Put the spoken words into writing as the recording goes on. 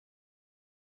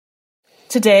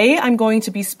Today, I'm going to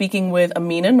be speaking with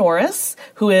Amina Norris,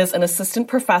 who is an assistant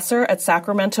professor at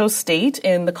Sacramento State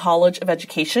in the College of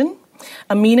Education.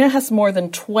 Amina has more than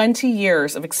 20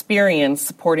 years of experience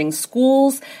supporting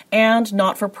schools and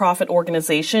not-for-profit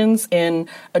organizations in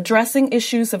addressing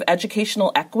issues of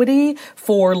educational equity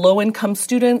for low-income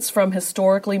students from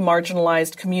historically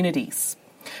marginalized communities.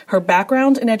 Her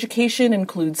background in education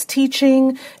includes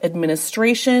teaching,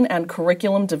 administration, and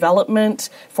curriculum development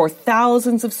for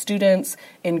thousands of students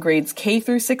in grades K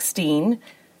through 16.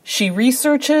 She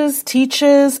researches,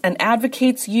 teaches, and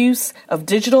advocates use of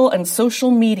digital and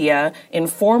social media in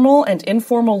formal and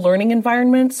informal learning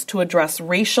environments to address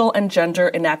racial and gender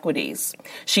inequities.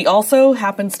 She also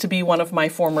happens to be one of my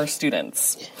former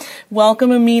students.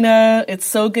 Welcome, Amina. It's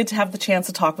so good to have the chance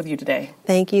to talk with you today.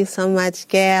 Thank you so much,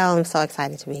 Gail. I'm so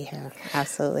excited to be here.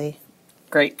 Absolutely.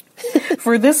 Great.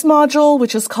 For this module,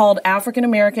 which is called African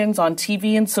Americans on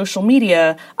TV and Social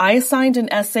Media, I assigned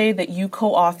an essay that you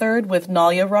co-authored with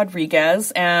Nalia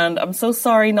Rodriguez, and I'm so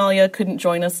sorry Nalia couldn't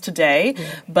join us today,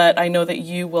 but I know that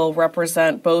you will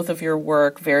represent both of your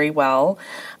work very well.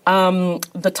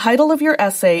 The title of your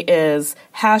essay is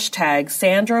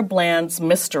 #Sandra Bland's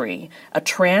Mystery, a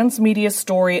transmedia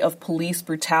story of police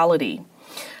brutality.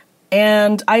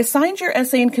 And I assigned your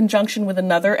essay in conjunction with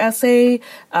another essay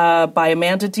by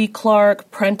Amanda D. Clark,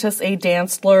 Prentice A.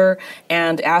 Dantzler,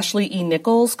 and Ashley E.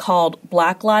 Nichols called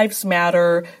Black Lives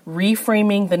Matter,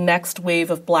 Reframing the Next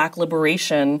Wave of Black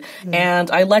Liberation.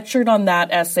 And I lectured on that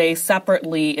essay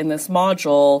separately in this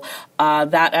module.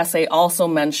 That essay also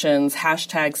mentions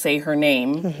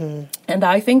 #SayHerName. And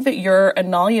I think that your and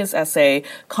Nalia's essay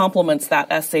complements that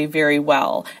essay very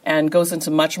well and goes into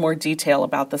much more detail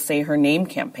about the Say Her Name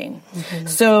campaign.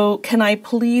 So can I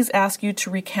please ask you to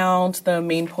recount the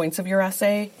main points of your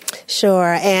essay?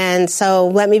 Sure. And so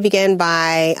let me begin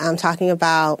by talking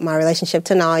about my relationship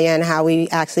to Nalia and how we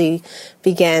actually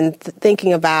began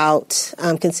thinking about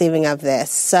conceiving of this.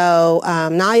 So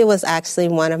Nalia was actually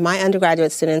one of my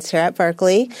undergraduate students here at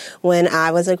Berkeley. When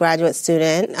I was a graduate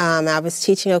student, I was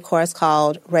teaching a course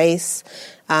called Race,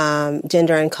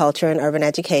 Gender and Culture in Urban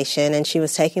Education, and she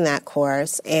was taking that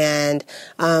course. And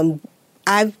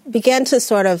I began to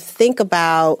sort of think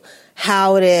about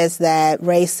how it is that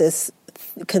race is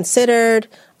considered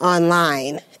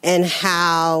online and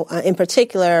how, in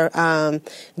particular,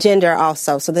 gender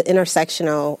also, so the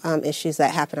intersectional issues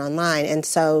that happen online. And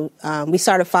so we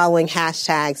started following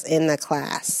hashtags in the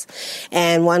class.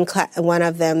 And one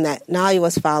of them that Nalia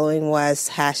was following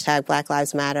was #Black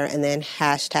Lives Matter and then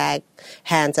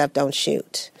 #Hands Up, Don't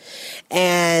Shoot.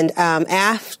 And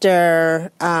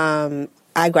after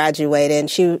I graduated,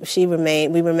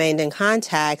 we remained in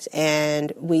contact,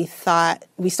 and we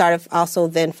started also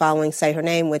then following Say Her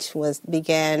Name, which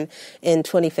began in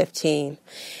 2015.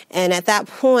 And at that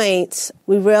point,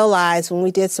 we realized when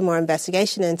we did some more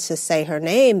investigation into Say Her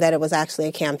Name that it was actually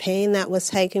a campaign that was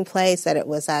taking place, that it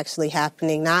was actually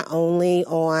happening not only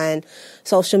on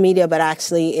social media, but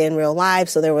actually in real life.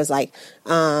 So there was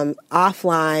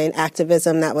offline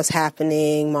activism that was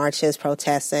happening, marches,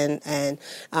 protests, and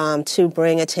to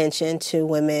bring attention to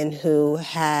women who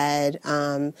had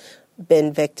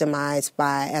been victimized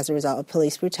as a result of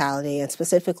police brutality, and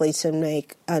specifically to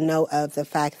make a note of the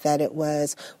fact that it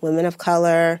was women of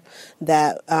color,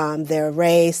 that their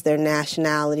race, their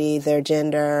nationality, their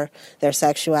gender, their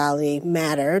sexuality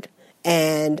mattered.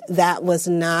 And that was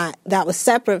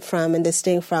separate from and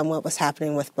distinct from what was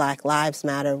happening with Black Lives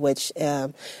Matter, which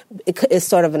is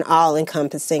sort of an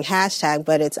all-encompassing hashtag,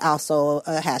 but it's also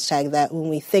a hashtag that when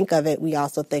we think of it, we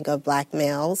also think of Black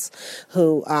males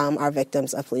who are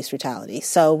victims of police brutality.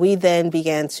 So we then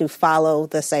began to follow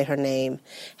the Say Her Name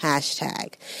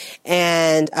hashtag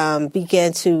and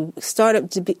began to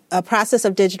start a process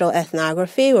of digital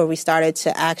ethnography where we started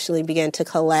to actually begin to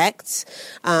collect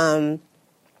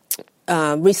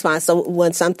response. So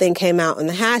when something came out on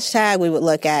the hashtag, we would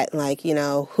look at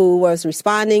who was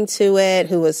responding to it,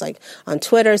 who was on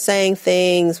Twitter saying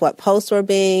things, what posts were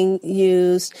being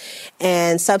used.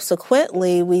 And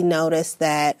subsequently, we noticed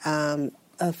that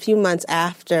a few months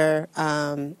after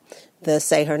the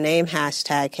Say Her Name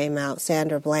hashtag came out,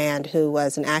 Sandra Bland, who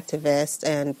was an activist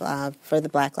and for the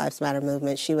Black Lives Matter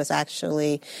movement, she was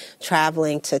actually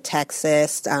traveling to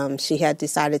Texas. She had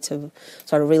decided to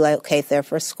sort of relocate there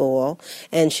for school,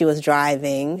 and she was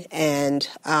driving, and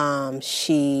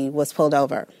she was pulled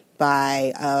over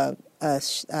by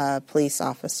a police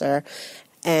officer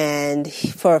and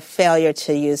for failure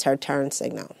to use her turn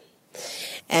signal.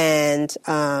 And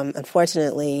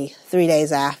unfortunately, 3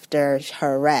 days after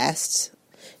her arrest,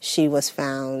 she was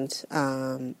found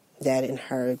dead in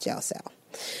her jail cell.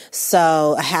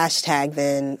 So a hashtag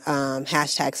then,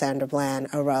 hashtag Sandra Bland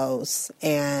arose.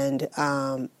 And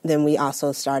then we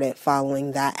also started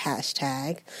following that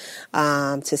hashtag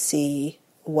to see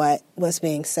what was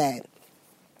being said.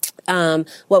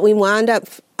 What we wound up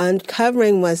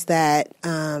uncovering was that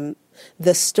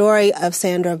the story of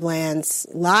Sandra Bland's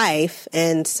life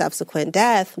and subsequent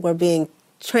death were being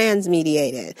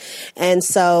transmediated. And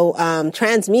so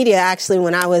transmedia, actually,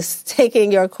 when I was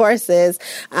taking your courses,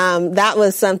 that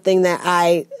was something that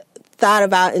I thought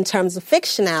about in terms of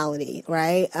fictionality,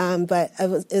 right? But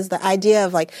is the idea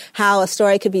of like how a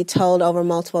story could be told over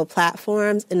multiple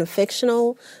platforms in a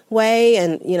fictional way.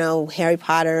 And, you know, Harry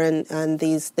Potter and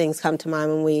these things come to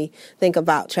mind when we think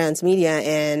about transmedia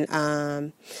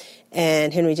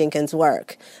and Henry Jenkins'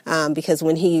 work, because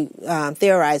when he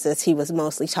theorized this, he was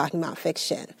mostly talking about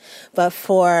fiction. But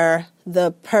for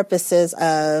the purposes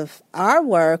of our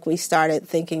work, we started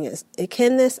thinking,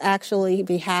 can this actually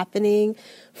be happening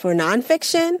for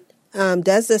nonfiction?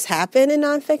 Does this happen in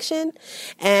nonfiction?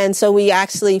 And so we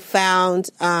actually found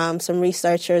some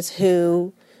researchers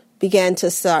who began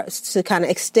to start to kind of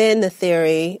extend the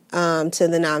theory to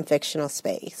the nonfictional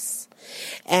space.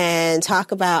 And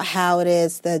talk about how it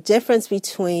is the difference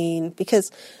between, because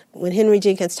when Henry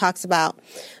Jenkins talks about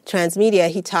transmedia,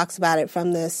 he talks about it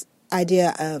from this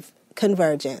idea of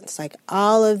convergence. Like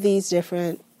all of these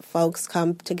different folks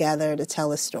come together to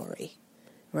tell a story,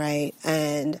 right?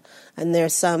 And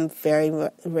there's some very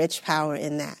rich power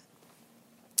in that.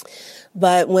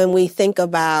 But when we think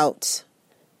about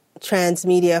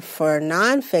transmedia for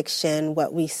nonfiction,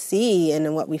 what we see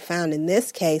and what we found in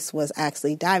this case was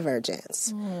actually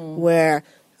divergence, where,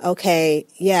 okay,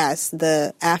 yes,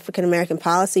 the African American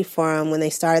Policy Forum, when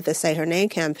they started the Say Her Name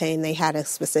campaign, they had a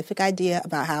specific idea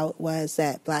about how it was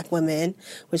that Black women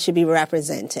should be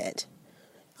represented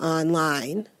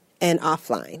online and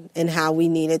offline, and how we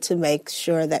needed to make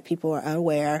sure that people are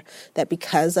aware that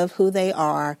because of who they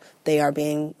are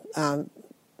being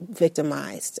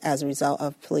victimized as a result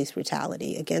of police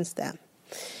brutality against them.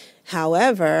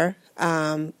 However,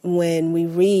 when we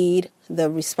read the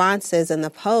responses and the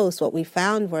posts, what we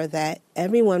found were that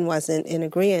everyone wasn't in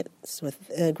agreement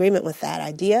with that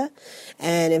idea.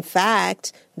 And in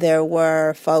fact, there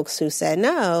were folks who said,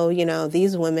 no, you know,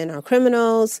 these women are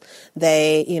criminals.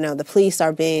 They, you know, the police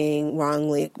are being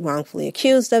wrongfully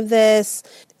accused of this.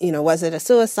 You know, was it a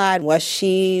suicide? Was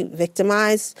she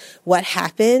victimized? What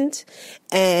happened?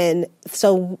 And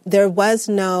so there was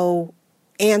no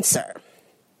answer.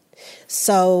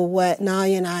 So what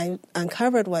Nalia and I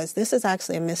uncovered was this is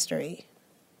actually a mystery.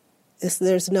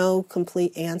 There's no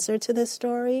complete answer to this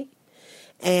story.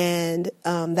 And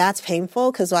that's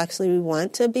painful because actually we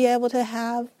want to be able to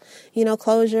have, you know,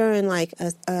 closure and like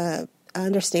a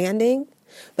understanding.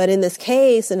 But in this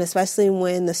case, and especially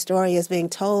when the story is being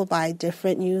told by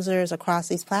different users across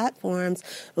these platforms,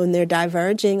 when they're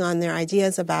diverging on their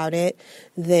ideas about it,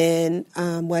 then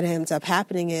what ends up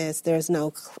happening is there's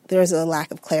a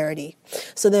lack of clarity.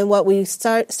 So then what we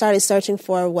started searching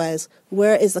for was,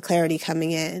 where is the clarity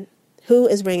coming in? Who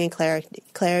is bringing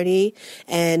clarity,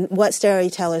 and what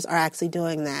storytellers are actually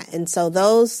doing that? And so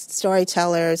those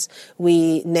storytellers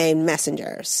we named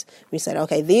messengers. We said,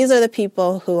 okay, these are the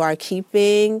people who are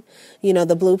keeping, you know,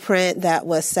 the blueprint that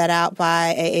was set out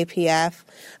by AAPF,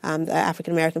 the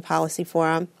African American Policy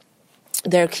Forum.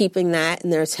 They're keeping that,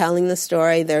 and they're telling the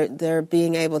story. They're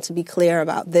being able to be clear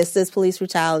about this is police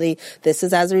brutality. This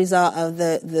is as a result of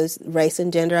the race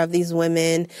and gender of these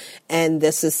women, and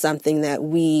this is something that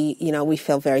we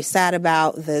feel very sad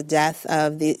about, the death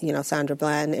of Sandra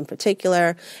Bland in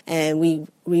particular, and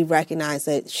we recognize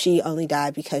that she only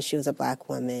died because she was a Black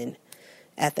woman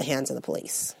at the hands of the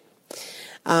police.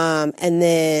 And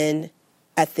then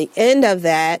at the end of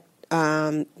that,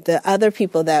 the other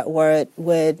people that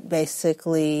would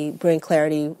basically bring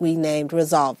clarity, we named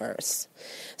resolvers.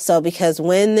 So because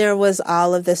when there was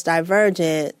all of this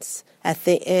divergence, at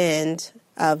the end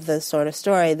of the sort of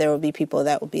story, there would be people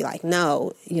that would be like,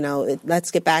 no,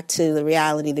 let's get back to the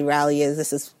reality. The reality is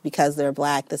this is because they're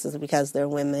Black. This is because they're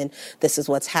women. This is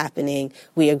what's happening.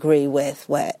 We agree with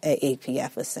what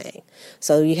APF is saying.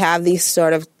 So you have these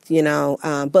sort of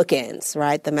bookends,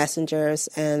 right? The messengers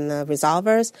and the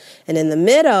resolvers. And in the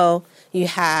middle, you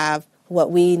have what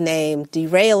we name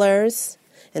derailers.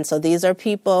 And so these are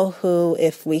people who,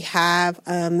 if we have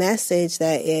a message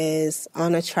that is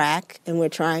on a track and we're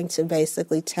trying to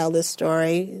basically tell this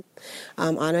story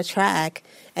on a track,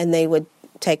 and they would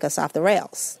take us off the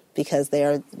rails. because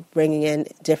they're bringing in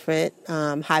different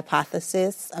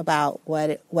hypotheses about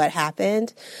what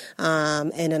happened.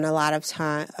 And in a lot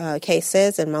of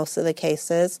cases, in most of the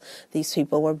cases, these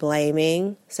people were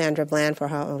blaming Sandra Bland for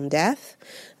her own death.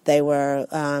 They were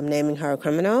naming her a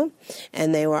criminal,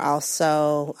 and they were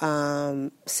also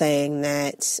saying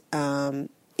that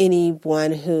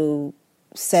anyone who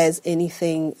says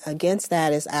anything against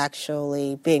that is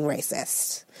actually being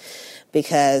racist.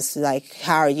 Because, like,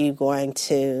 how are you going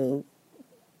to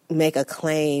make a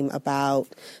claim about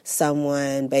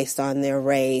someone based on their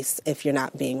race if you're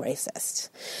not being racist?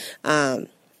 And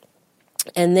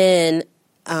then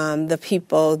the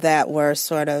people that were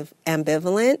sort of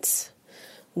ambivalent,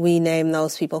 we name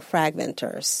those people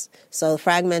fragmenters. So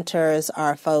fragmenters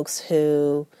are folks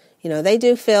who, they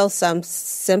do feel some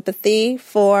sympathy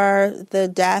for the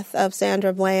death of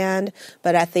Sandra Bland,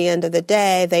 but at the end of the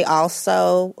day, they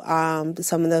also,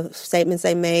 some of the statements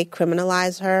they make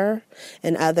criminalize her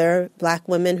and other Black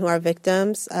women who are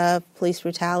victims of police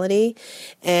brutality,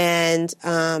 and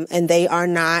they are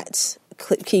not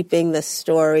keeping the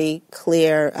story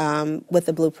clear with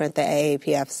the blueprint that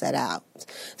AAPF set out.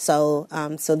 So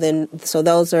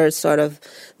those are sort of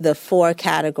the four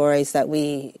categories that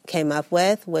we came up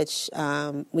with, which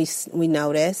we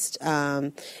noticed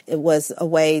it was a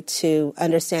way to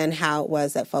understand how it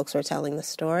was that folks were telling the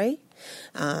story,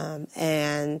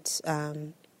 and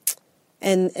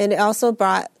it also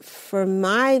brought, for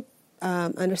my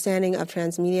understanding of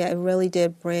transmedia, it really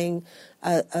did bring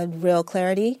a real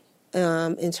clarity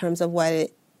in terms of what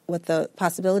the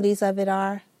possibilities of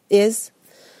it is.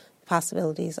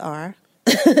 Possibilities are.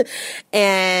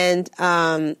 And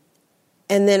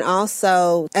then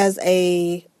also as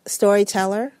a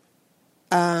storyteller,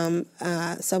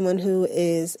 someone who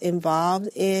is involved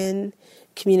in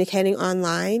communicating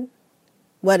online,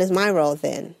 what is my role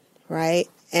then, right?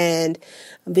 And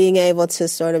being able to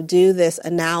sort of do this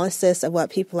analysis of what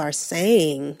people are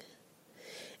saying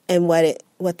and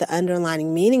what the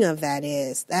underlying meaning of that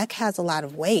is, that has a lot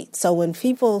of weight. So when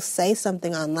people say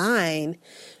something online,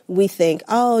 we think,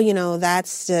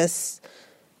 that's just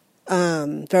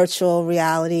virtual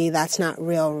reality. That's not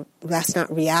real. That's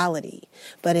not reality.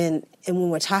 But and when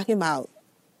we're talking about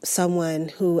someone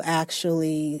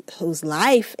whose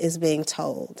life is being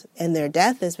told and their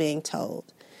death is being told,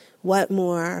 what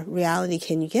more reality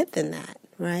can you get than that,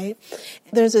 right?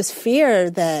 There's this fear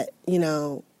that,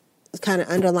 kind of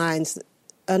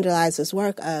underlies this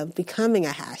work of becoming a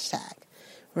hashtag,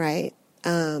 right?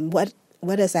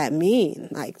 What does that mean?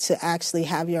 Like, to actually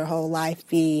have your whole life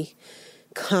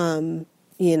become,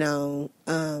 you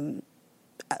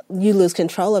lose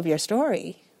control of your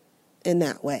story in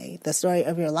that way, the story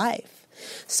of your life.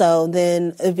 So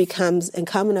then it becomes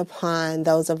incumbent upon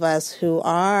those of us who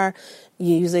are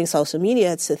using social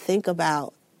media to think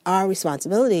about our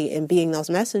responsibility in being those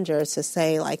messengers to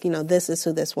say, like, this is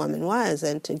who this woman was,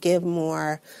 and to give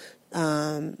more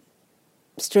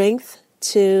strength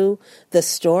to the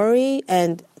story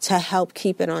and to help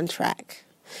keep it on track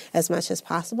as much as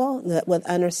possible, with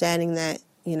understanding that,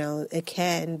 it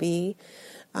can be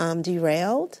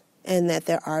derailed and that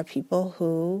there are people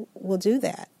who will do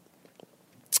that.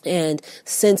 And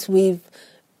since we've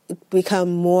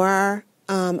become more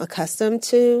accustomed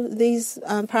to these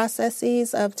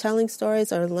processes of telling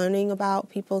stories or learning about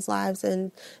people's lives,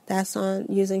 and that's on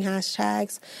using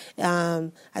hashtags,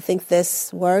 I think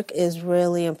this work is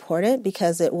really important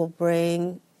because it will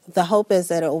bring, the hope is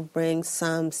that it will bring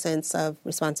some sense of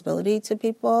responsibility to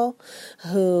people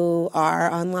who are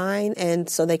online, and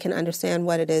so they can understand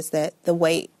what it is, that the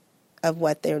weight of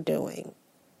what they're doing,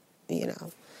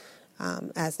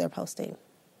 as they're posting.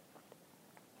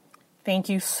 Thank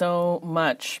you so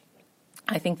much.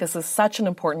 I think this is such an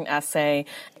important essay,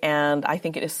 and I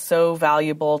think it is so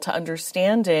valuable to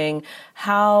understanding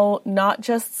how not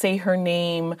just Say Her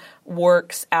Name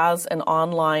works as an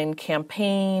online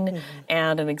campaign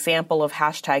and an example of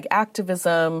hashtag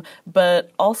activism,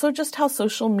 but also just how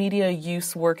social media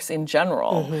use works in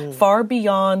general, far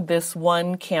beyond this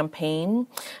one campaign.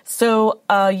 So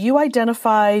you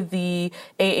identify the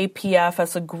AAPF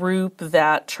as a group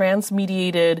that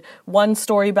transmediated one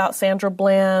story about Sandra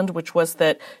Bland, which was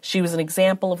that she was an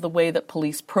example of the way that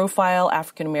police profile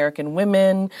African American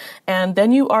women. And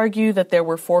then you argue that there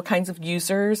were four kinds of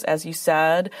users, as you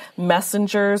said: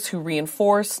 messengers who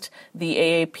reinforced the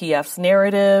AAPF's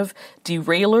narrative,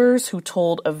 derailers who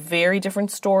told a very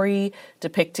different story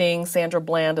depicting Sandra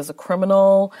Bland as a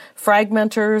criminal,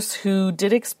 fragmenters who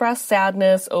did express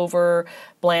sadness over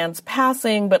Bland's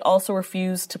passing, but also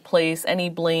refused to place any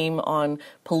blame on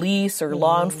police or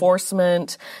law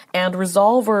enforcement, and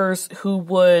resolvers who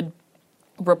would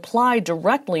reply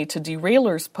directly to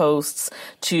derailers' posts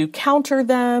to counter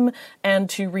them and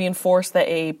to reinforce the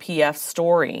AAPF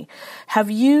story.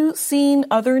 Have you seen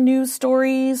other news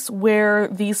stories where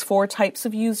these 4 types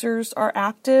of users are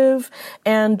active?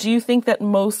 And do you think that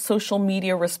most social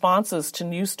media responses to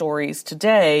news stories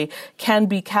today can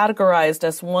be categorized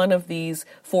as one of these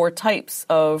 4 types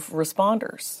of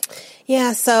responders?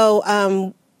 Yeah,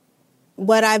 so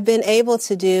what I've been able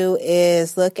to do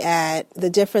is look at the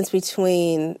difference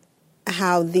between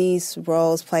how these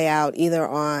roles play out either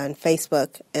on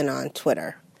Facebook and on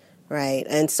Twitter, right?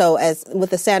 And so as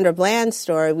with the Sandra Bland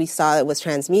story, we saw it was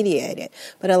transmediated.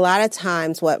 But a lot of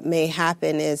times what may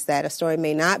happen is that a story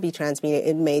may not be transmediated.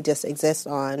 It may just exist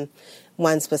on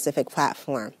one specific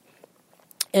platform.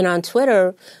 And on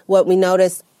Twitter, what we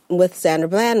noticed with Sandra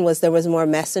Bland was there was more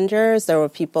messengers. There were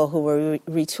people who were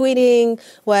retweeting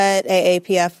what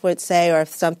AAPF would say, or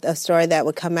a story that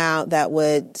would come out that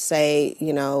would say,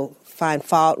 find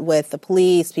fault with the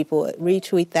police. People would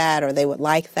retweet that, or they would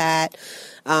like that.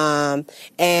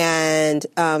 And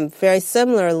very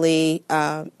similarly,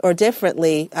 or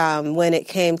differently, when it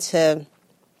came to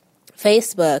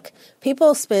Facebook,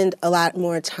 people spend a lot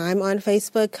more time on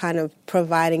Facebook kind of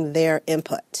providing their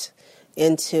input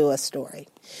into a story.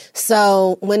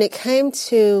 So when it came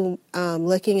to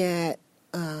looking at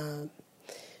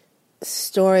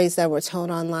stories that were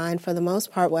told online, for the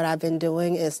most part, what I've been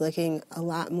doing is looking a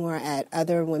lot more at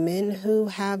other women who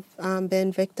have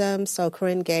been victims. So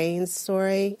Corinne Gaines'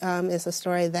 story is a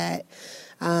story that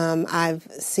I've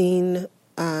seen,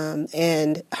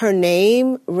 and her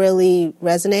name really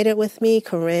resonated with me,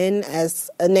 Corinne, as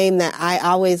a name that I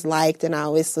always liked, and I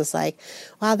always was like,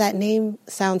 wow, that name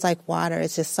sounds like water.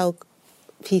 It's just so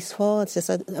peaceful. It's just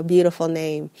a beautiful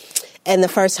name. And the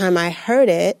first time I heard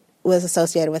it was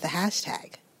associated with a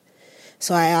hashtag.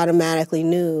 So I automatically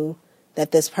knew that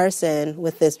this person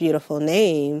with this beautiful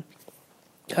name,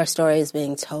 her story is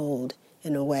being told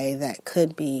in a way that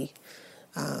could be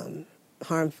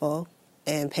harmful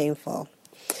and painful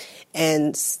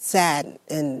and sad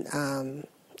and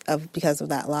because of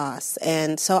that loss.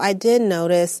 And so I did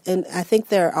notice, and I think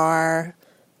there are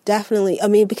definitely,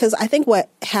 because I think what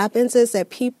happens is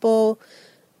that people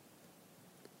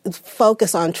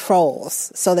focus on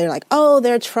trolls. So they're like, oh,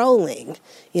 they're trolling.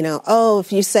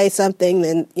 If you say something,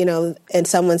 then, and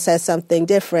someone says something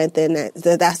different, then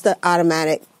that's the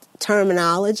automatic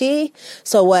terminology.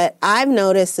 So what I've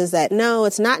noticed is that, no,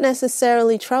 it's not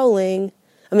necessarily trolling.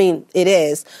 It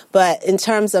is, but in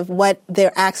terms of what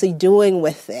they're actually doing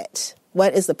with it,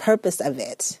 what is the purpose of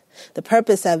it? The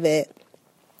purpose of it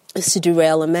is to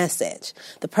derail a message.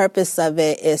 The purpose of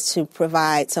it is to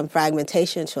provide some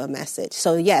fragmentation to a message.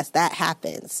 So yes, that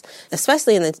happens,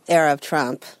 especially in the era of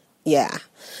Trump. Yeah.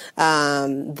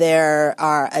 There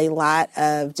are a lot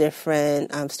of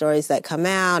different stories that come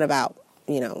out about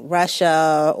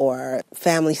Russia or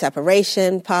family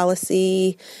separation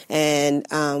policy. And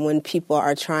when people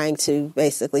are trying to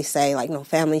basically say, like, no,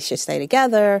 families should stay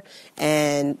together,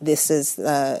 and this is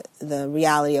the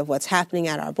reality of what's happening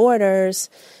at our borders,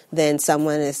 then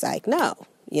someone is like, no,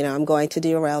 I'm going to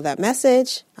derail that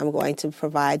message. I'm going to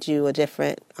provide you a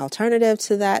different alternative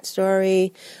to that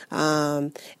story.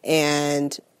 Or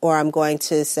I'm going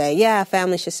to say, yeah,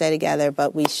 families should stay together,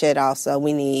 but we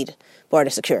need border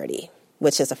security,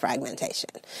 which is a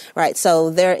fragmentation, right? So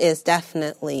there is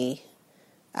definitely,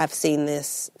 I've seen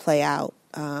this play out,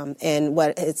 and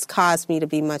what it's caused me to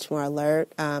be much more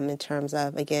alert in terms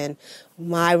of, again,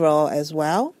 my role as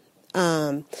well.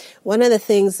 One of the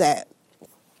things that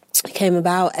came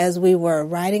about as we were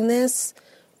writing this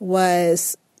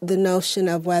was the notion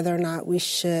of whether or not we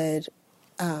should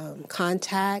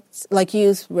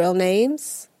use real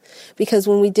names. Because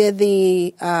when we did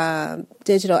the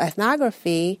digital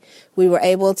ethnography, we were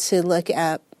able to look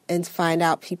up and find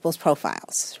out people's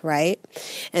profiles, right?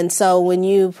 And so when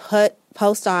you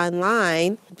post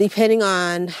online, depending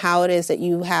on how it is that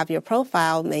you have your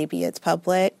profile, maybe it's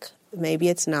public, maybe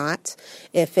it's not.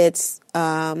 If it's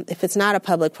not a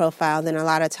public profile, then a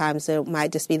lot of times it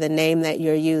might just be the name that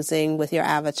you're using with your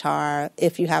avatar.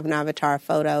 If you have an avatar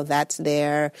photo, that's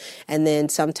there. And then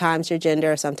sometimes your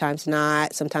gender, sometimes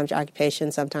not. Sometimes your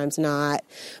occupation, sometimes not.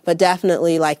 But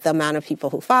definitely like the amount of people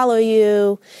who follow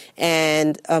you.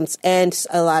 And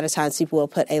a lot of times people will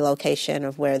put a location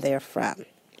of where they're from.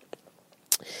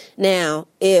 Now,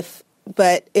 if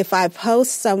I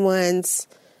post someone's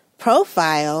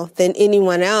profile, then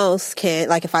anyone else can,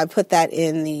 like if I put that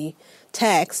in the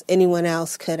text, anyone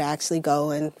else could actually go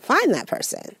and find that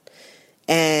person.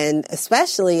 And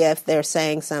especially if they're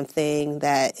saying something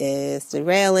that is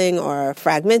derailing or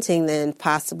fragmenting, then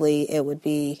possibly it would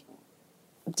be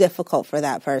difficult for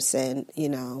that person,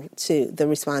 to the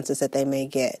responses that they may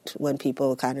get when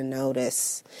people kind of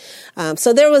notice.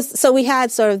 So we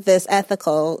had sort of this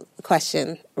ethical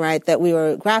question, right, that we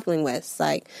were grappling with.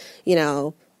 Like,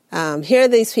 here are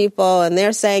these people and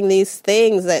they're saying these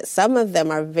things that some of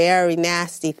them are very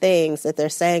nasty things that they're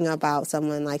saying about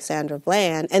someone like Sandra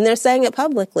Bland. And they're saying it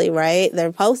publicly, right?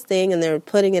 They're posting and they're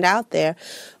putting it out there.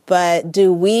 But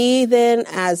do we then,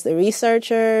 as the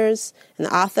researchers and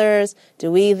the authors, do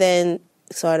we then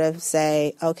sort of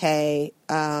say, okay,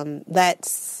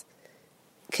 let's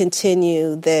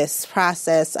continue this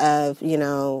process of,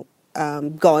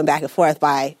 going back and forth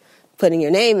by putting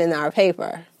your name in our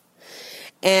paper?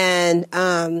 And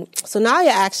so Nalia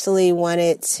actually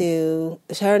wanted to,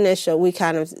 we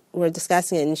kind of were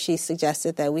discussing it, and she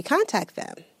suggested that we contact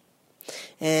them.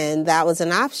 And that was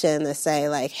an option to say,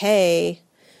 like, hey,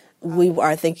 we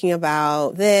are thinking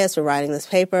about this, we're writing this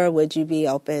paper, would you be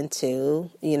open to,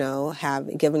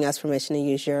 giving us permission to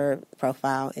use your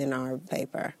profile in our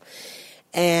paper?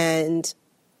 And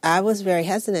I was very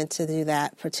hesitant to do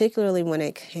that, particularly when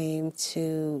it came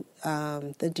to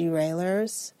the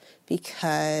derailers,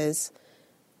 because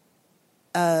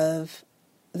of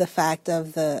the fact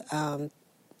of the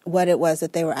what it was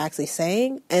that they were actually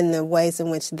saying and the ways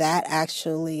in which that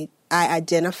actually I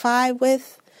identify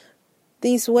with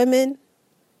these women,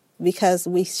 because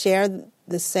we share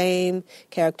the same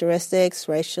characteristics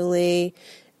racially,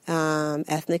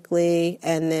 ethnically,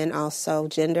 and then also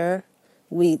gender.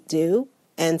 We do.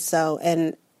 And so,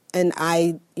 and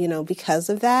I, because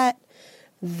of that,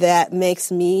 that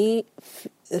makes me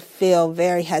feel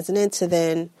very hesitant to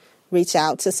then reach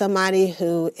out to somebody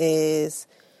who is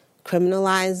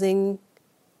criminalizing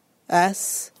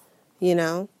us,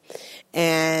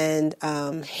 and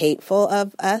hateful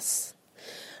of us.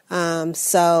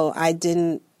 So I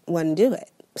didn't want to do it.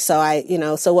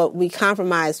 So so what we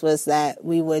compromised was that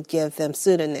we would give them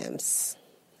pseudonyms,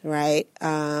 right?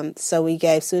 So we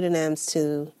gave pseudonyms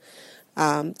to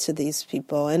these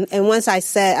people. And once I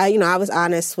said, I was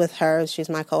honest with her. She's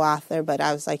my co-author, but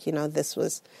I was like, this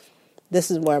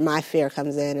is where my fear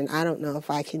comes in, and I don't know if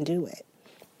I can do it.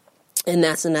 And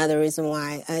that's another reason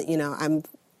why,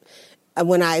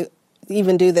 when I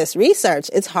even do this research,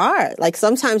 it's hard. Like,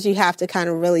 sometimes you have to kind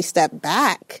of really step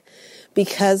back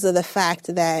because of the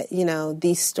fact that,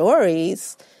 these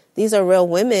stories, these are real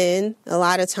women. A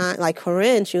lot of time, like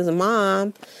Corinne, she was a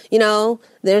mom.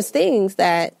 There's things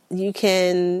that you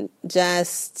can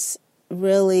just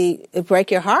really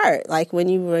break your heart. Like when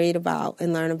you read about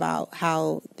and learn about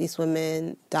how these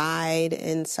women died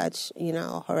in such,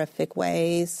 horrific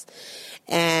ways.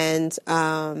 And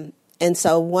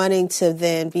so wanting to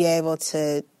then be able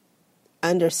to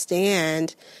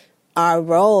understand our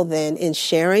role then in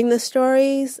sharing the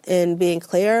stories and being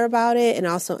clear about it, and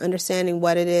also understanding how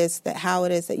it is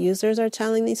that users are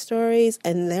telling these stories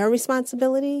and their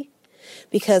responsibility.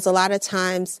 Because a lot of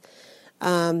times,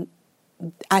 I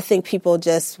think people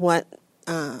just want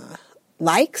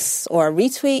likes or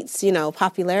retweets,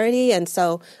 popularity. And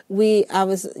so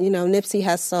Nipsey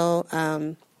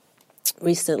Hussle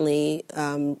recently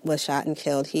was shot and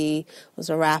killed. He was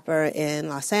a rapper in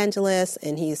Los Angeles,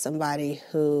 and he's somebody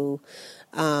who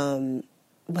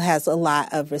has a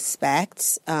lot of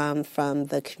respect from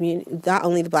the community, not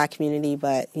only the Black community,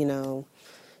 but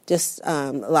just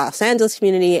Los Angeles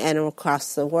community and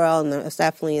across the world, and it's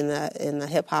definitely in the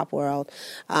hip hop world.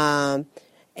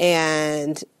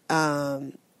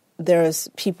 There's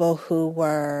people who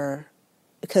were,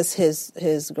 because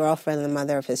his girlfriend, the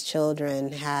mother of his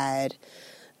children, had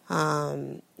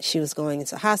she was going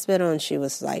into the hospital, and she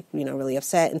was really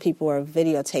upset, and people were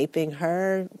videotaping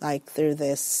her through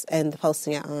this and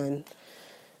posting it on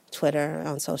Twitter,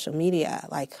 on social media,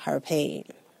 her pain,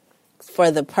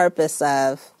 for the purpose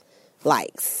of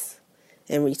likes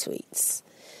and retweets.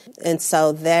 And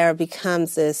so there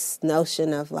becomes this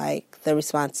notion of the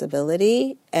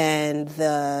responsibility and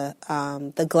the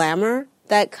glamour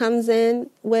that comes in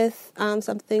with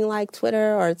something like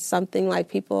Twitter or something like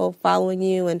people following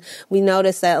you. And we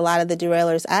noticed that a lot of the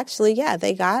derailers actually,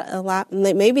 they got a lot.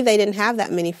 Maybe they didn't have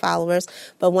that many followers,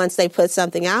 but once they put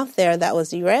something out there that was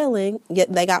derailing,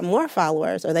 they got more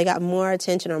followers, or they got more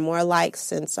attention or more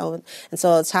likes. And so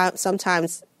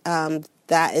sometimes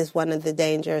that is one of the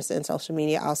dangers in social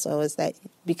media also, is that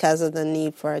because of the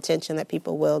need for attention, that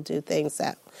people will do things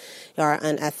that are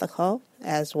unethical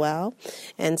as well.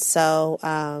 And so,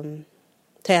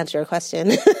 to answer your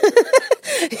question,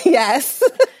 yes,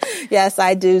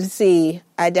 I do see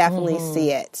I definitely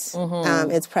see it.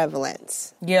 Its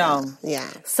prevalence. Yeah.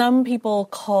 Some people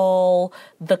call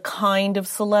the kind of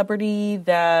celebrity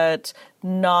that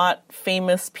not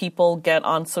famous people get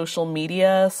on social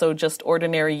media, so just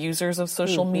ordinary users of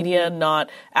social media, not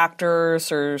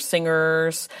actors or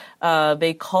singers.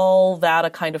 They call that a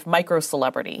kind of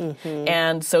micro-celebrity.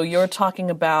 And so you're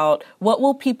talking about what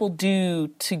will people do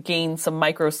to gain some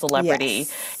micro-celebrity.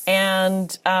 Yes.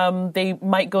 And they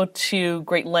might go to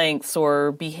great lengths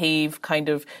or behave kind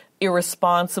of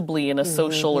irresponsibly in a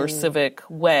social or civic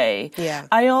way. Yeah.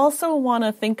 I also want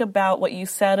to think about what you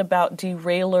said about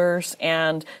derailers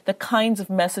and the kinds of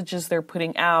messages they're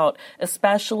putting out,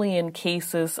 especially in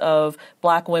cases of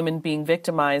Black women being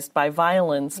victimized by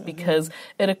violence, because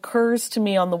it occurs to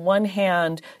me, on the one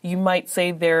hand, you might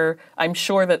say I'm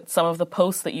sure that some of the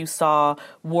posts that you saw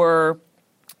were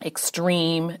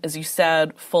extreme, as you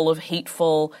said, full of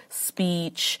hateful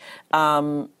speech,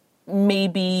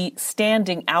 maybe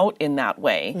standing out in that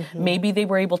way. Maybe they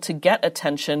were able to get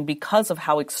attention because of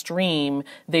how extreme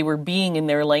they were being in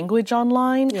their language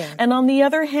online. Yeah. And on the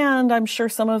other hand, I'm sure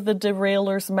some of the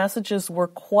derailers' messages were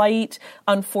quite,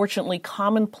 unfortunately,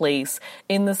 commonplace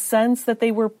in the sense that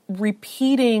they were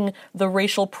repeating the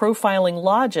racial profiling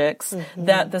logics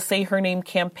that the Say Her Name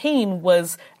campaign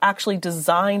was actually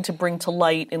designed to bring to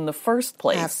light in the first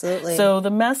place. Absolutely. So the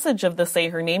message of the Say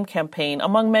Her Name campaign,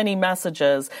 among many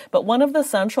messages, but one of the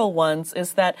central ones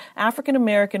is that African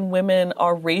American women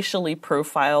are racially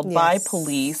profiled by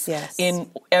police in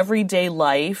everyday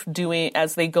life, doing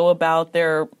as they go about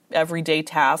their everyday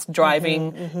task,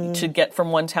 driving to get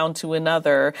from one town to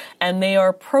another. And they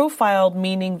are profiled,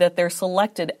 meaning that they're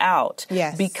selected out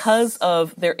because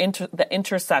of their the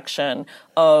intersection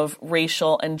of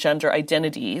racial and gender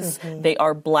identities. They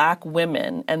are Black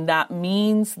women, and that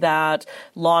means that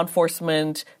law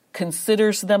enforcement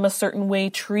considers them a certain way,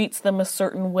 treats them a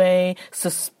certain way,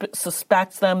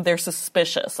 suspects them, they're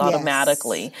suspicious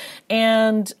automatically.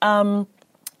 And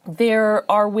there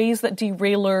are ways that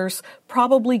derailers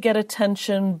probably get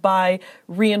attention by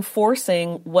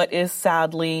reinforcing what is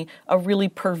sadly a really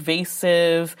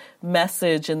pervasive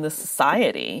message in the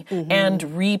society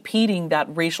and repeating that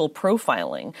racial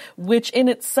profiling, which in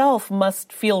itself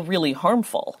must feel really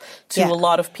harmful to a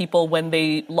lot of people when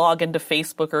they log into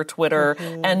Facebook or Twitter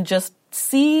and just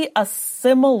see a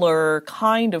similar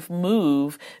kind of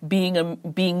move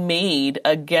being made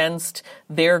against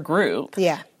their group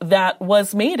that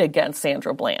was made against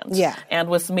Sandra Bland and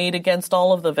was made against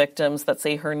all of the victims that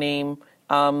Say Her Name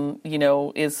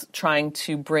is trying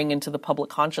to bring into the public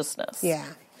consciousness. Yeah.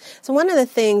 So one of the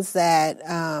things that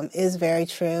is very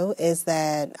true is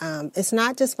that it's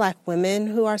not just Black women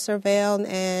who are surveilled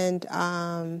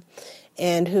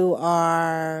and who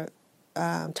are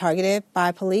targeted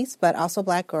by police, but also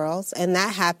Black girls, and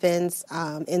that happens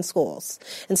in schools.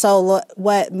 And so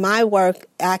what my work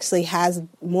actually has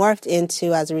morphed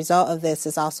into as a result of this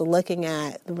is also looking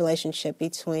at the relationship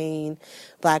between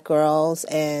Black girls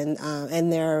and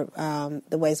their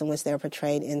the ways in which they're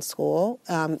portrayed in school,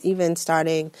 even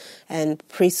starting in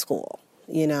preschool.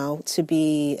 To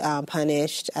be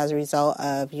punished as a result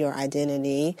of your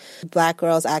identity. Black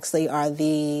girls actually are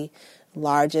the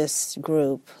largest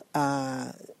group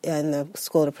in the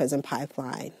school-to-prison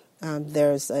pipeline.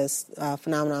 There's this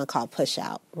phenomenon called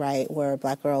push-out, right, where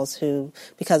Black girls who,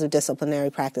 because of disciplinary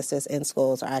practices in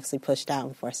schools, are actually pushed out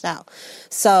and forced out.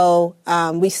 So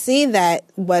we see that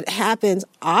what happens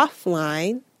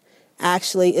offline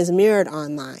actually is mirrored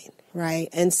online. Right.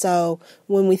 And so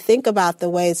when we think about the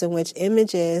ways in which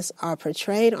images are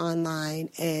portrayed online,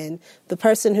 and the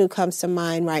person who comes to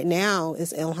mind right now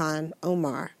is Ilhan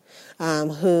Omar,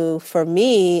 who for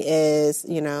me is,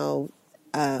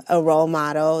 a role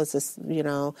model, is this,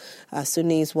 a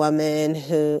Sudanese woman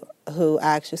who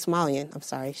actually Somalian. I'm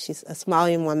sorry, she's a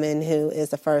Somalian woman who is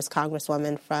the first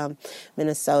congresswoman from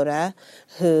Minnesota,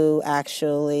 who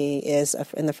actually is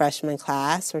in the freshman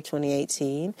class for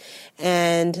 2018.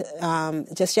 And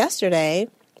just yesterday,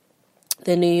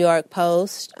 the New York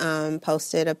Post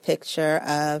posted a picture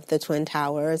of the Twin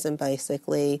Towers and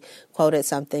basically quoted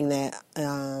something that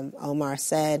Omar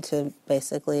said to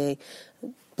basically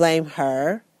blame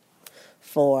her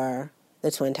for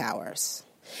the Twin Towers.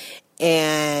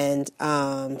 And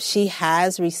she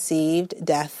has received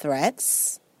death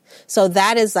threats. So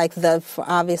that is like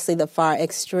obviously the far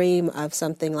extreme of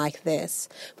something like this.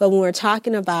 But when we're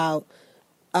talking about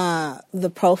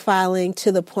the profiling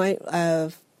to the point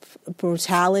of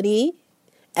brutality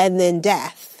and then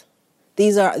death,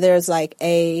 you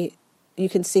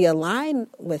can see a line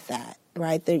with that.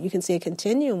 right? There, you can see a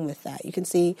continuum with that. You can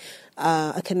see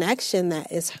a connection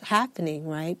that is happening,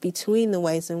 right, between the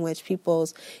ways in which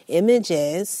people's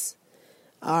images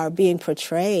are being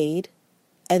portrayed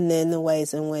and then the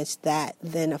ways in which that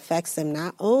then affects them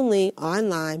not only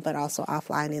online but also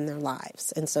offline in their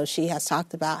lives. And so she has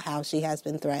talked about how she has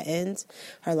been threatened.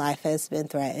 Her life has been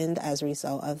threatened as a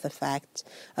result of the fact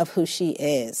of who she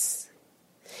is.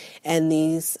 And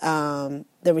these, the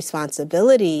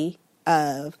responsibility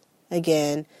of,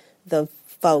 again, the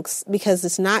folks, because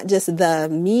it's not just the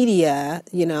media,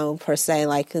 per se,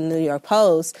 like the New York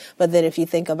Post, but then if you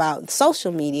think about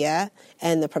social media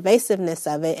and the pervasiveness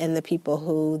of it and the people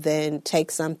who then take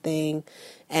something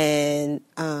and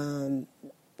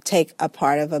take a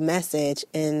part of a message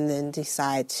and then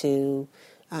decide to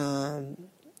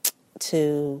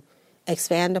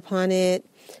expand upon it,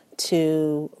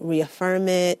 to reaffirm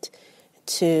it,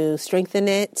 to strengthen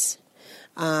it.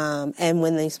 And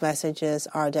when these messages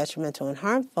are detrimental and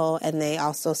harmful, and they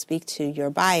also speak to your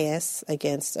bias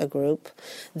against a group,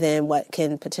 then what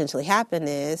can potentially happen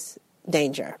is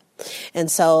danger. And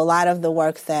so a lot of the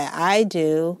work that I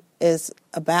do is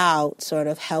about sort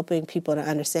of helping people to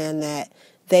understand that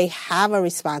they have a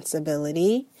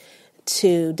responsibility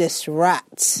to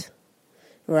disrupt,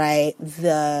 right,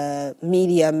 the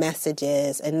media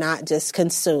messages and not just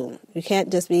consume. You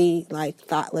can't just be like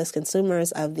thoughtless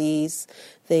consumers of these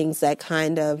things that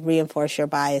kind of reinforce your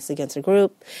bias against a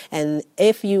group. And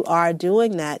if you are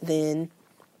doing that, then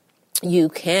you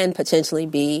can potentially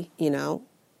be,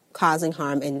 causing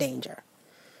harm and danger,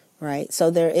 right? So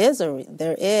there is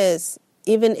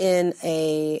even in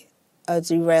a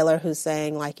derailer who's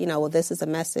saying like, well, this is a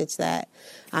message that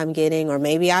I'm getting, or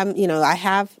maybe I'm,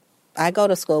 I go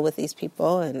to school with these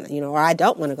people and, or I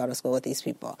don't want to go to school with these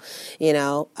people,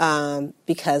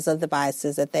 because of the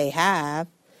biases that they have.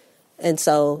 And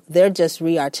so they're just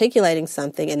re-articulating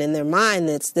something, and in their mind,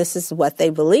 this is what they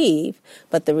believe.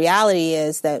 But the reality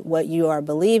is that what you are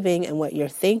believing and what you're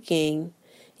thinking,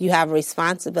 you have a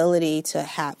responsibility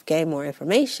to gain more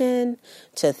information,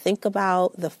 to think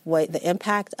about the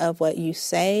impact of what you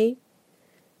say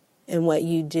and what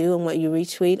you do and what you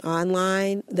retweet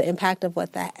online, the impact of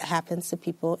what that happens to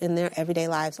people in their everyday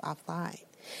lives offline.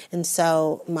 And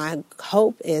so my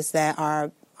hope is that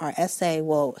our essay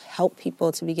will help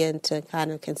people to begin to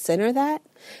kind of consider that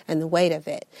and the weight of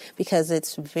it, because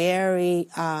it's very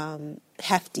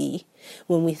hefty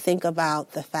when we think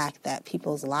about the fact that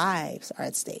people's lives are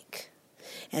at stake.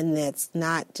 And it's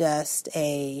not just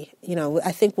I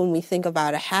think when we think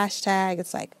about a hashtag,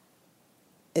 it's like,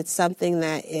 it's something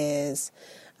that is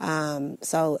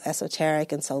so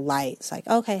esoteric and so light. It's like,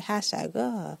 okay,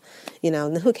 hashtag,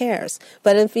 who cares?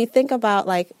 But if you think about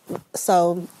my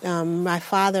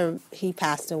father, he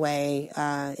passed away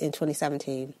in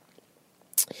 2017.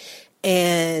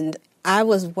 And I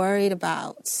was worried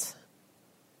about,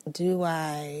 do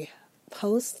I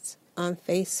post on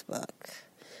Facebook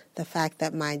the fact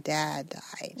that my dad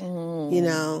died?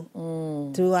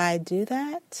 Do I do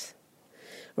that?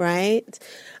 Right?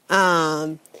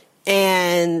 And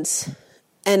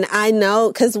I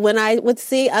know, because when I would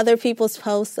see other people's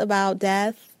posts about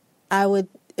death, it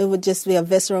would just be a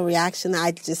visceral reaction.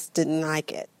 I just didn't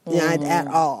like it, at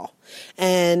all.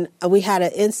 And we had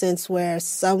an instance where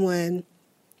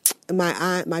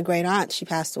my great aunt, she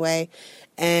passed away,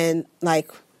 and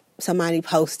somebody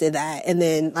posted that, and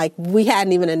then we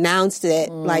hadn't even announced it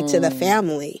to the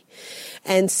family.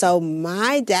 And so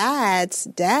my dad's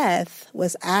death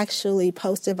was actually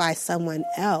posted by someone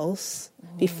else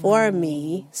before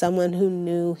me, someone who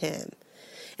knew him.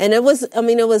 And they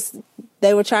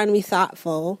were trying to be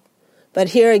thoughtful, but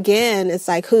here again, it's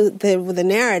like the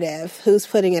narrative, who's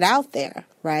putting it out there,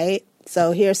 right?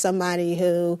 So here's somebody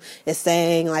who is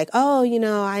saying I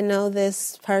know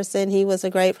this person, he was a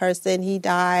great person, he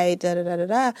died,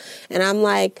 da-da-da-da-da. And I'm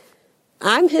like,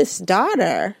 I'm his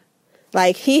daughter.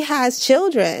 He has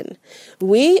children.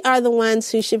 We are the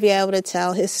ones who should be able to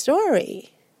tell his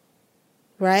story,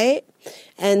 right?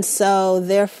 And so,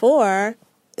 therefore,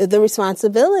 the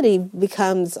responsibility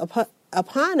becomes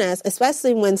upon us,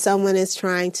 especially when someone is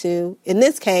trying to, in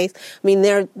this case,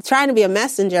 they're trying to be a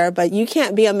messenger, but you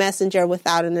can't be a messenger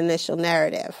without an initial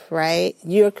narrative, right?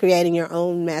 You're creating your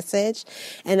own message.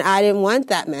 And I didn't want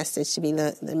that message to be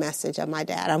the message of my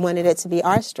dad. I wanted it to be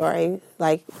our story,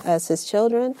 as his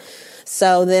children.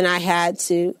 So then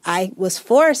I was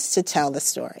forced to tell the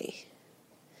story,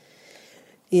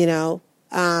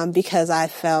 because I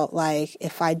felt like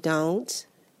if I don't,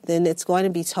 then it's going to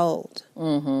be told.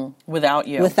 Mm-hmm. Without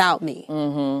you. Without me.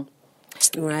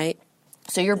 Mm-hmm. Right?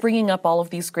 So you're bringing up all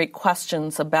of these great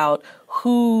questions about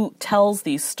who tells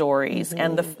these stories.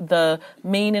 And the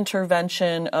main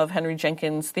intervention of Henry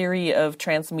Jenkins' theory of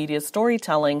transmedia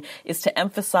storytelling is to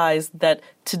emphasize that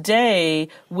today,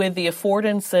 with the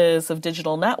affordances of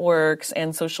digital networks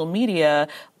and social media,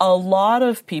 a lot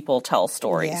of people tell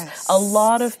stories. Yes. A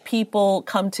lot of people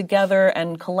come together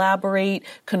and collaborate,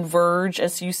 converge,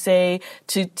 as you say,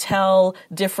 to tell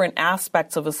different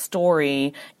aspects of a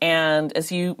story. And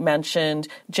as you mentioned,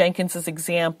 Jenkins's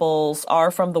examples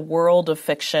are from the world of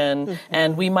fiction.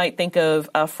 And we might think of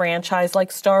a franchise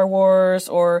like Star Wars,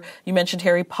 or you mentioned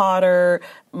Harry Potter,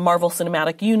 Marvel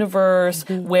Cinematic Universe,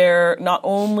 where not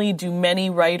only do many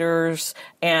writers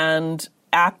and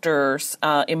actors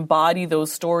embody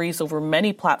those stories over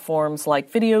many platforms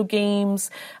like video games,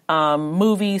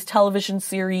 movies, television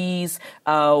series,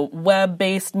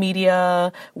 web-based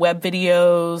media, web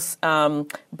videos,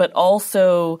 but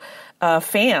also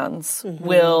fans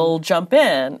will jump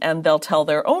in and they'll tell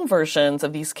their own versions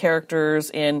of these characters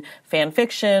in fan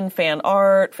fiction, fan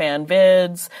art, fan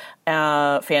vids,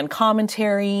 fan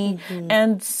commentary.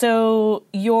 And so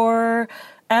your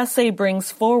essay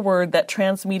brings forward that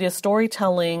transmedia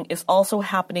storytelling is also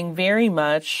happening very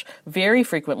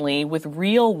frequently with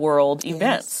real world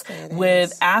events,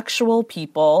 with actual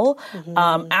people,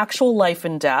 actual life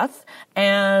and death,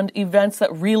 and events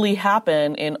that really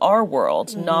happen in our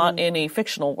world, not in a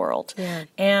fictional world.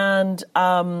 And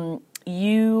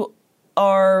you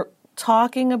are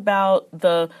talking about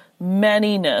the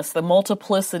manyness, the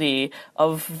multiplicity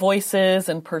of voices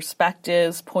and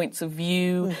perspectives, points of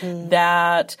view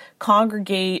that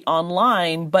congregate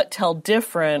online but tell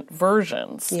different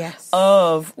versions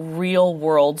of real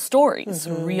world stories,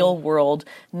 real world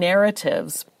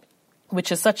narratives,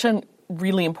 which is such a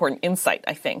really important insight,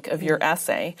 I think, of your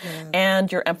essay.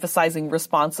 And you're emphasizing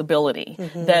responsibility,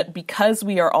 that because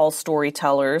we are all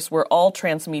storytellers, we're all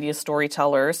transmedia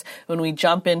storytellers, when we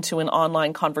jump into an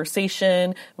online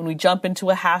conversation, when we jump into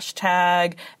a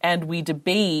hashtag, and we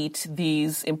debate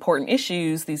these important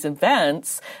issues, these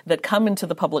events that come into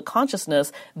the public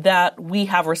consciousness, that we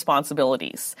have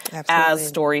responsibilities as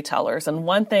storytellers. And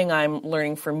one thing I'm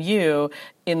learning from you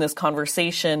in this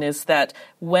conversation is that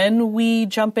when we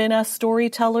jump in as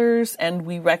storytellers and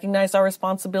we recognize our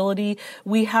responsibility,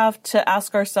 we have to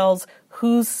ask ourselves,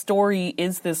 whose story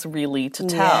is this really to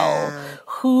tell?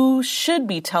 Who should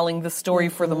be telling the story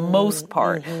for the most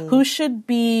part? Who should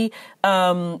be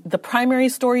the primary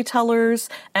storytellers,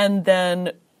 and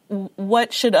then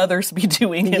what should others be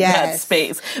doing in that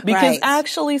space? Because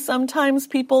actually sometimes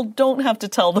people don't have to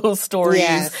tell those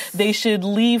stories. They should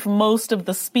leave most of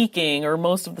the speaking or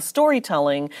most of the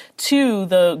storytelling to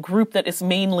the group that is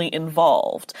mainly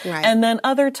involved. And then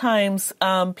other times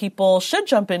people should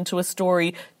jump into a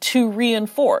story to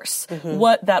reinforce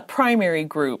what that primary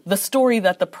group, the story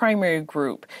that the primary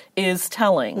group is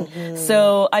telling.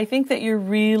 So I think that you're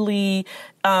really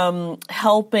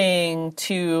helping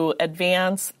to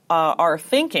advance our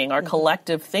thinking, our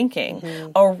collective thinking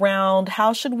around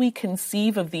how should we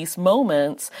conceive of these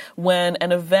moments when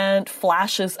an event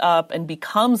flashes up and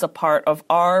becomes a part of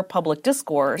our public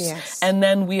discourse, and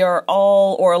then we are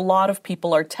all, or a lot of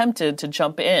people are tempted to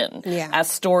jump in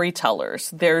as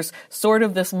storytellers. There's sort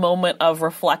of this moment of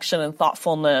reflection and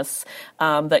thoughtfulness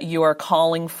that you are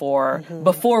calling for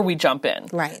before we jump in,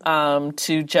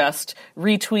 to just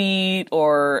retweet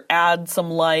or add some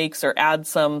likes or add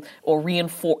some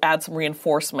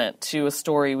reinforcement to a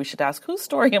story. We should ask, whose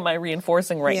story am I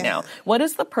reinforcing right now? What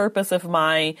is the purpose of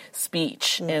my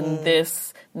speech in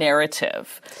this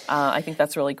narrative? I think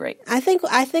that's really great. I think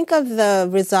of the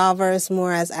resolvers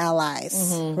more as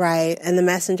allies, right, and the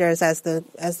messengers as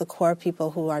the core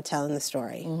people who are telling the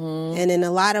story. And in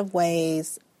a lot of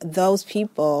ways, those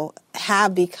people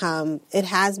have become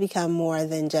more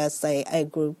than just a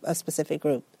group, a specific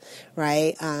group,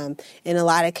 right? In a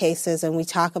lot of cases, and we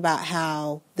talk about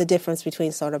how the difference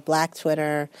between sort of Black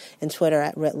Twitter and Twitter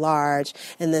at writ large,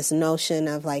 and this notion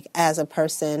of like, as a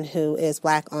person who is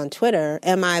Black on Twitter,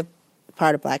 am I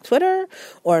part of Black Twitter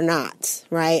or not,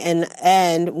 right?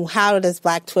 And how does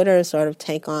Black Twitter sort of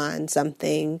take on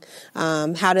something?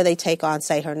 How do they take on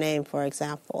Say Her Name, for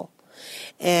example?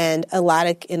 And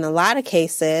in a lot of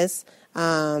cases,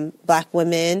 Black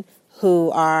women who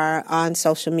are on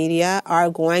social media are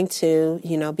going to,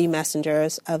 be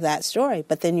messengers of that story.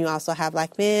 But then you also have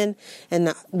Black men,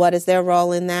 and what is their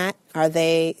role in that? Are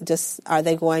they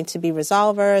going to be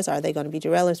resolvers? Are they going to be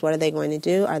derailers? What are they going to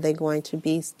do? Are they going to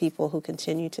be people who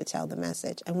continue to tell the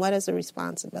message? And what is the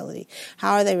responsibility?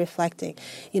 How are they reflecting?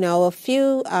 A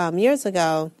few years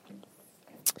ago,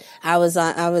 I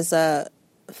was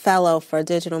fellow for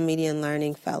Digital Media and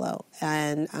Learning Fellow.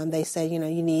 And they said, you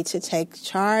need to take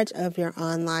charge of your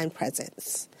online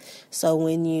presence. So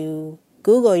when you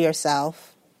Google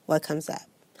yourself, what comes up?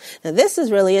 Now, this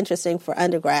is really interesting for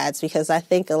undergrads because I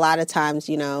think a lot of times,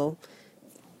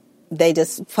 they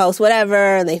just post whatever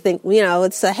and they think,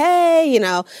 it's a hey,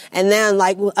 and then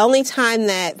only time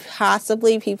that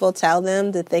possibly people tell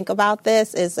them to think about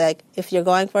this is like if you're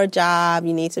going for a job,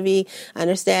 you need to be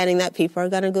understanding that people are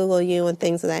going to Google you and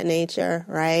things of that nature,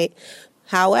 right?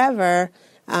 However,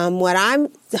 what I'm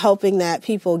hoping that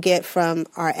people get from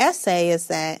our essay is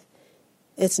that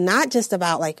it's not just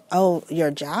about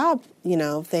your job,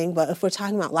 thing, but if we're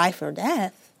talking about life or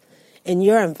death, and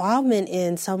your involvement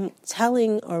in some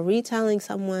telling or retelling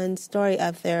someone's story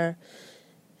of their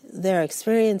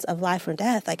experience of life or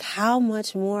death, how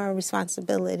much more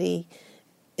responsibility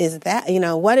is that?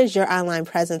 What is your online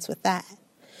presence with that?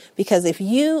 Because if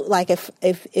you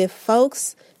if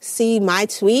folks see my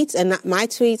tweets and my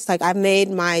tweets, I've made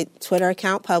my Twitter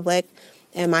account public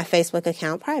and my Facebook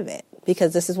account private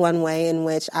because this is one way in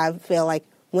which I feel like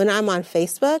when I'm on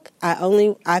Facebook, I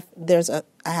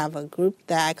have a group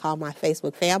that I call my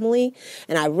Facebook family,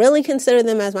 and I really consider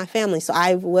them as my family. So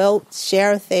I will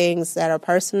share things that are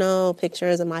personal,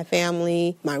 pictures of my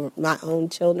family, my own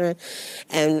children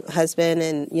and husband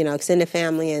and, extended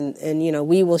family. And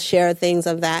we will share things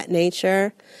of that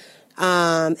nature.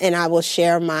 And I will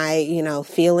share my,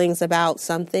 feelings about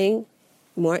something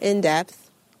more in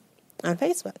depth on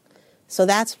Facebook. So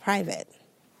that's private.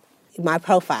 My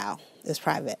profile is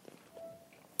private.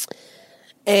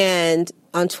 And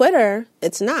on Twitter,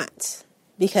 it's not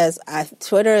because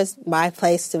Twitter is my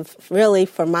place to really,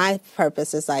 for my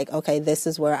purpose, it's okay, this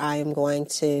is where I am going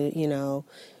to,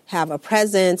 have a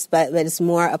presence, but it's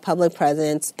more a public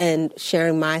presence and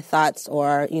sharing my thoughts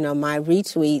or, my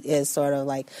retweet is sort of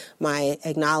my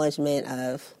acknowledgement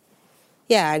of,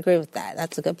 yeah, I agree with that.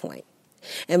 That's a good point.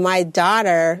 And my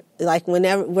daughter,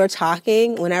 whenever we're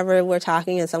talking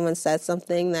and someone says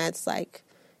something that's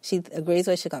she agrees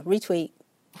with, she'll go, retweet.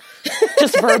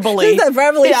 Just verbally.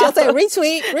 Yeah. She'll say,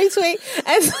 retweet.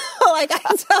 And so, I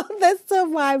told this to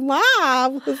my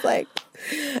mom, who's and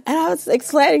I was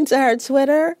explaining to her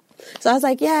Twitter. So I was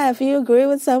yeah, if you agree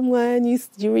with someone, you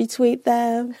retweet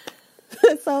them.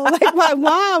 So my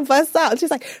mom busts out. She's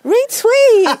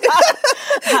retweet.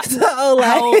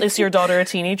 How old is your daughter? A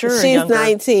teenager or she's younger?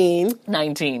 19.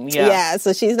 19, yeah. Yeah,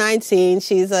 so she's 19.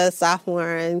 She's a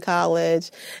sophomore in college.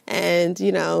 And,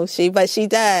 but she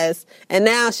does. And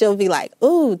now she'll be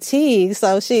ooh, tea.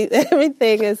 So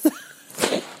everything is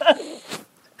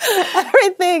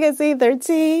either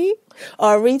tea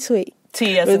or retweet.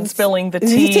 Tea as in spilling the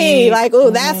tea. Tea,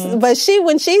 that's, but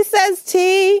when she says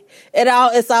tea,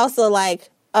 it's also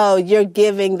oh, you're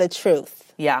giving the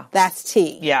truth. Yeah. That's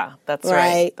tea. Yeah, that's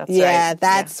right. That's yeah, right.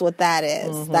 that's what that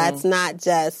is. Mm-hmm. That's not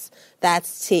just,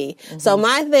 that's tea. Mm-hmm. So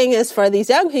my thing is for these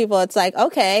young people, it's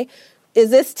okay, is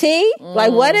this tea?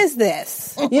 What is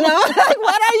this? What are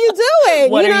you doing?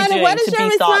 What are you doing? What is your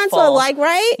response?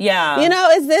 Right? Yeah.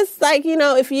 Is this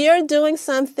if you're doing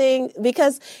something,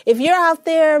 because if you're out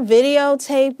there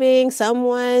videotaping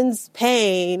someone's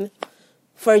pain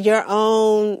for your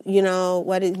own,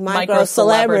 what is micro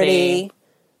celebrity,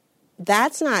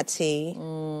 that's not tea.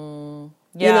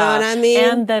 Yeah. You know what I mean?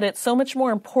 And that it's so much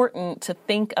more important to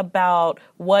think about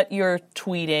what you're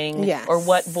tweeting or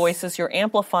what voices you're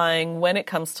amplifying when it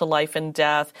comes to life and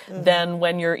death than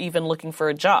when you're even looking for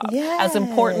a job. Yes. As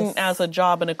important as a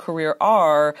job and a career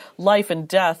are, life and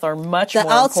death are much more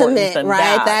important than right?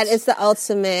 that. That is the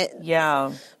ultimate.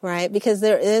 Yeah. Right? Because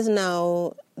there's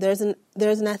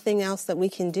nothing else that we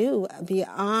can do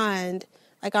beyond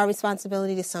our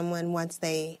responsibility to someone once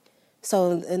they.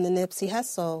 So in the Nipsey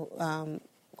Hussle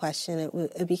question,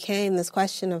 it became this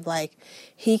question of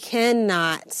he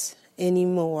cannot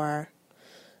anymore,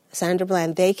 Sandra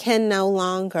Bland, they can no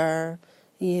longer,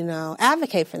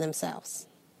 advocate for themselves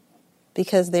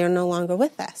because they're no longer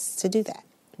with us to do that.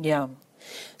 Yeah.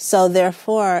 So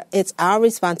therefore, it's our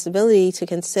responsibility to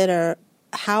consider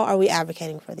how are we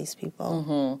advocating for these people?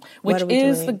 Mm-hmm. Which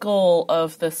is doing? The goal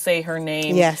of the Say Her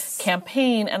Name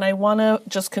campaign. And I want to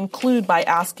just conclude by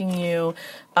asking you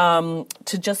to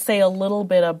just say a little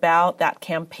bit about that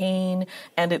campaign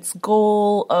and its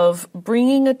goal of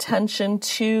bringing attention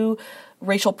to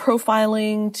racial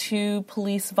profiling, to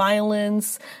police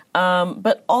violence,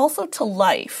 but also to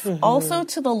life, also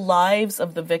to the lives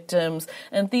of the victims.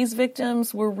 And these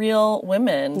victims were real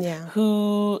women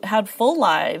who had full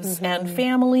lives and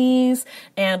families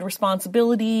and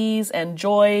responsibilities and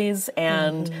joys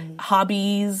and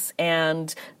hobbies.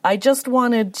 And I just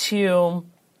wanted to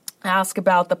ask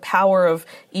about the power of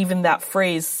even that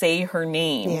phrase, say her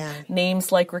name. Yeah.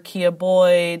 Names like Rekia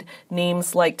Boyd,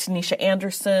 names like Tanisha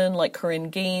Anderson, like Corinne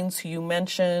Gaines, who you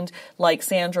mentioned, like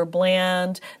Sandra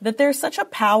Bland, that there's such a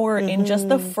power in just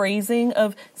the phrasing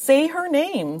of say her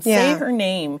name, say her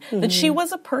name, that she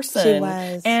was a person. She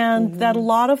was. And that a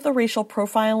lot of the racial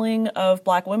profiling of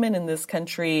Black women in this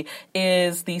country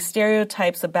is the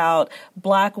stereotypes about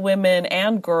Black women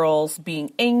and girls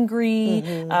being angry,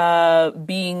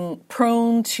 being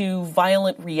prone to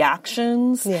violent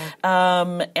reactions,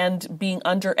 and being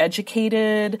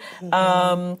undereducated.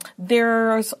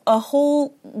 There's a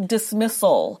whole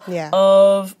dismissal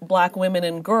of Black women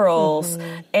and girls,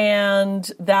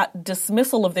 and that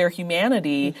dismissal of their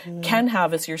humanity can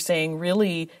have, as you're saying,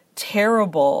 really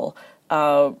terrible,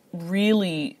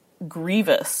 really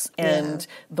grievous and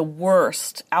the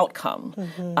worst outcome,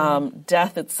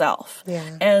 death itself.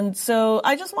 And so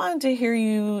I just wanted to hear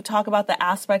you talk about the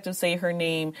aspect of Say Her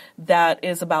Name that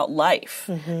is about life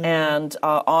and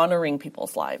honoring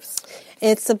people's lives.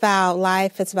 It's about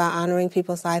life, it's about honoring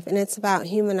people's life, and it's about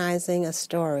humanizing a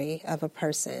story of a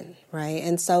person, right?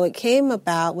 And so it came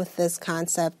about with this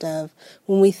concept of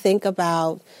when we think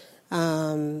about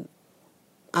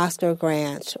Oscar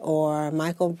Grant or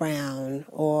Michael Brown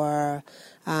or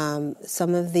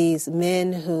some of these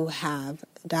men who have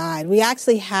died. We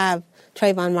actually have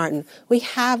Trayvon Martin. We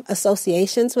have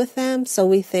associations with them, so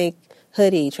we think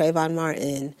hoodie, Trayvon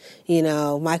Martin,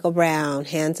 Michael Brown,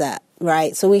 hands up,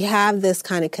 right? So we have this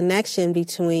kind of connection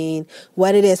between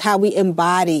what it is, how we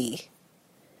embody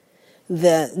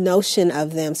the notion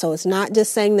of them. So it's not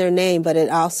just saying their name, but it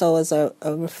also is a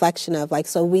reflection of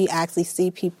so we actually see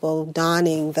people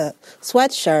donning the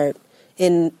sweatshirt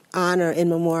in honor, in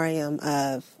memoriam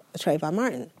of Trayvon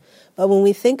Martin. But when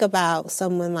we think about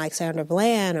someone like Sandra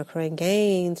Bland or Corinne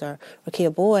Gaines or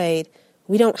Rekia Boyd,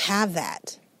 we don't have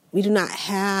that. We do not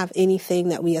have anything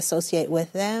that we associate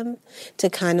with them to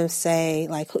kind of say,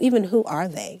 even who are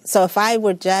they? So if I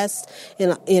were just,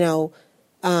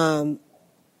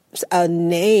 a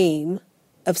name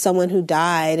of someone who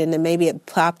died, and then maybe it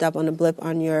popped up on a blip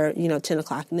on your, 10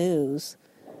 o'clock news.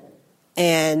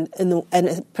 And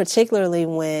particularly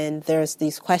when there's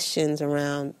these questions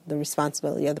around the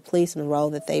responsibility of the police and the role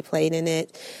that they played in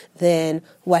it, then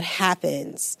what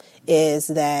happens is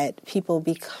that people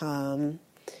become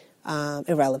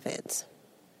irrelevant.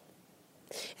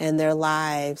 And their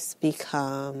lives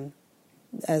become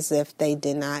as if they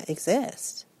did not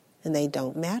exist and they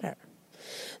don't matter.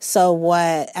 So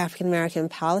what African American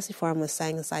Policy Forum was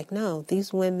saying is no,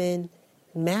 these women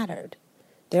mattered.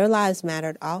 Their lives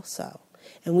mattered also.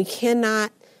 And we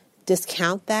cannot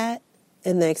discount that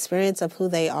in the experience of who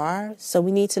they are. So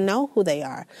we need to know who they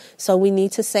are. So we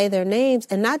need to say their names,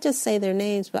 and not just say their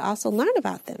names, but also learn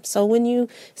about them. So when you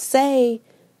say,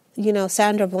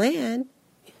 Sandra Bland,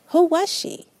 who was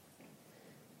she?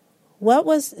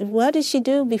 What did she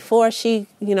do before she,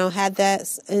 had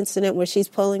that incident where she's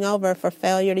pulling over for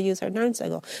failure to use her turn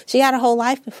signal? She had a whole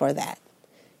life before that.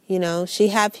 She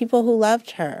had people who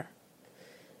loved her.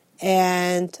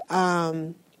 And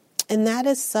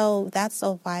that's so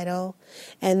vital.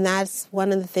 And that's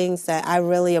one of the things that I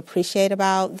really appreciate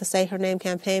about the Say Her Name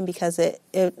campaign, because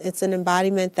it's an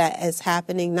embodiment that is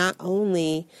happening not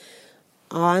only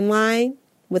online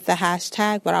with the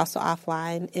hashtag, but also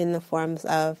offline in the forms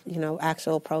of,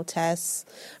 actual protests.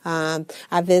 I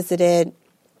visited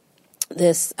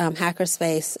this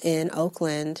hackerspace in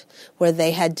Oakland where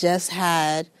they had just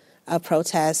had a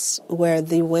protest where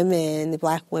the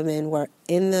Black women were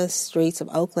in the streets of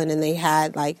Oakland, and they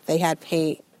had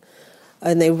paint,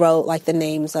 and they wrote the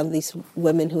names of these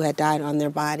women who had died on their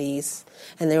bodies.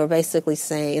 And they were basically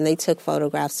saying, and they took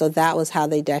photographs. So that was how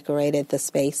they decorated the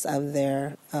space of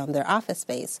their office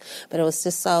space. But it was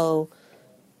just so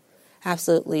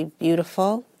absolutely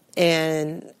beautiful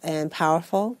and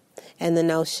powerful. And the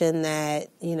notion that,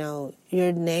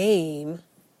 your name,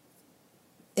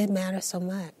 it matters so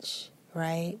much,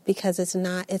 right? Because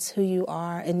it's who you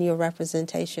are and your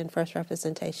representation, first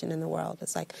representation in the world.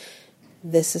 It's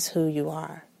this is who you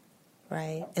are.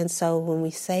 Right, and so when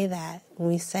we say that, when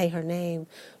we say her name,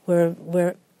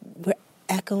 we're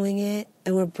echoing it,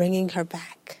 and we're bringing her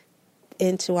back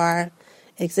into our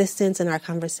existence and our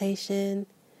conversation,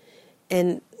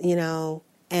 and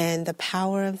and the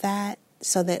power of that,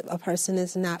 so that a person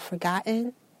is not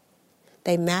forgotten.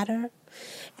 They matter,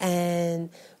 and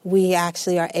we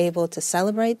actually are able to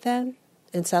celebrate them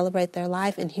and celebrate their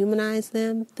life and humanize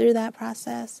them through that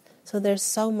process. So there's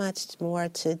so much more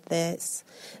to this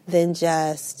than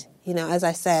just, as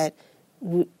I said,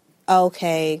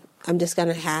 okay, I'm just going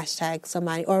to hashtag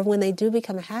somebody. Or when they do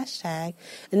become a hashtag,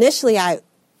 initially I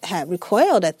had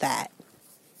recoiled at that.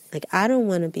 Like, I don't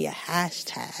want to be a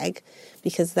hashtag,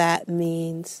 because that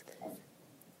means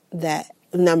that,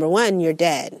 number one, you're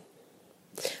dead.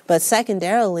 But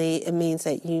secondarily, it means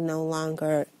that you no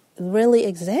longer really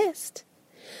exist.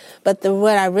 But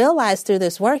what I realized through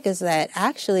this work is that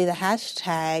actually the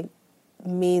hashtag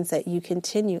means that you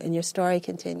continue and your story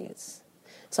continues.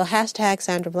 So hashtag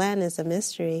Sandra Bland is a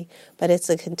mystery, but it's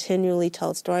a continually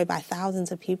told story by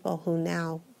thousands of people who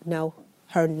now know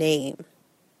her name,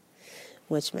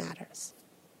 which matters.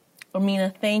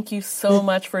 Amina, thank you so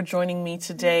much for joining me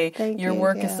today. Your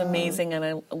work is Gail. amazing, and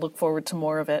I look forward to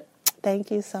more of it.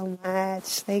 Thank you so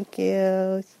much. Thank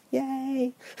you.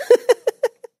 Yay.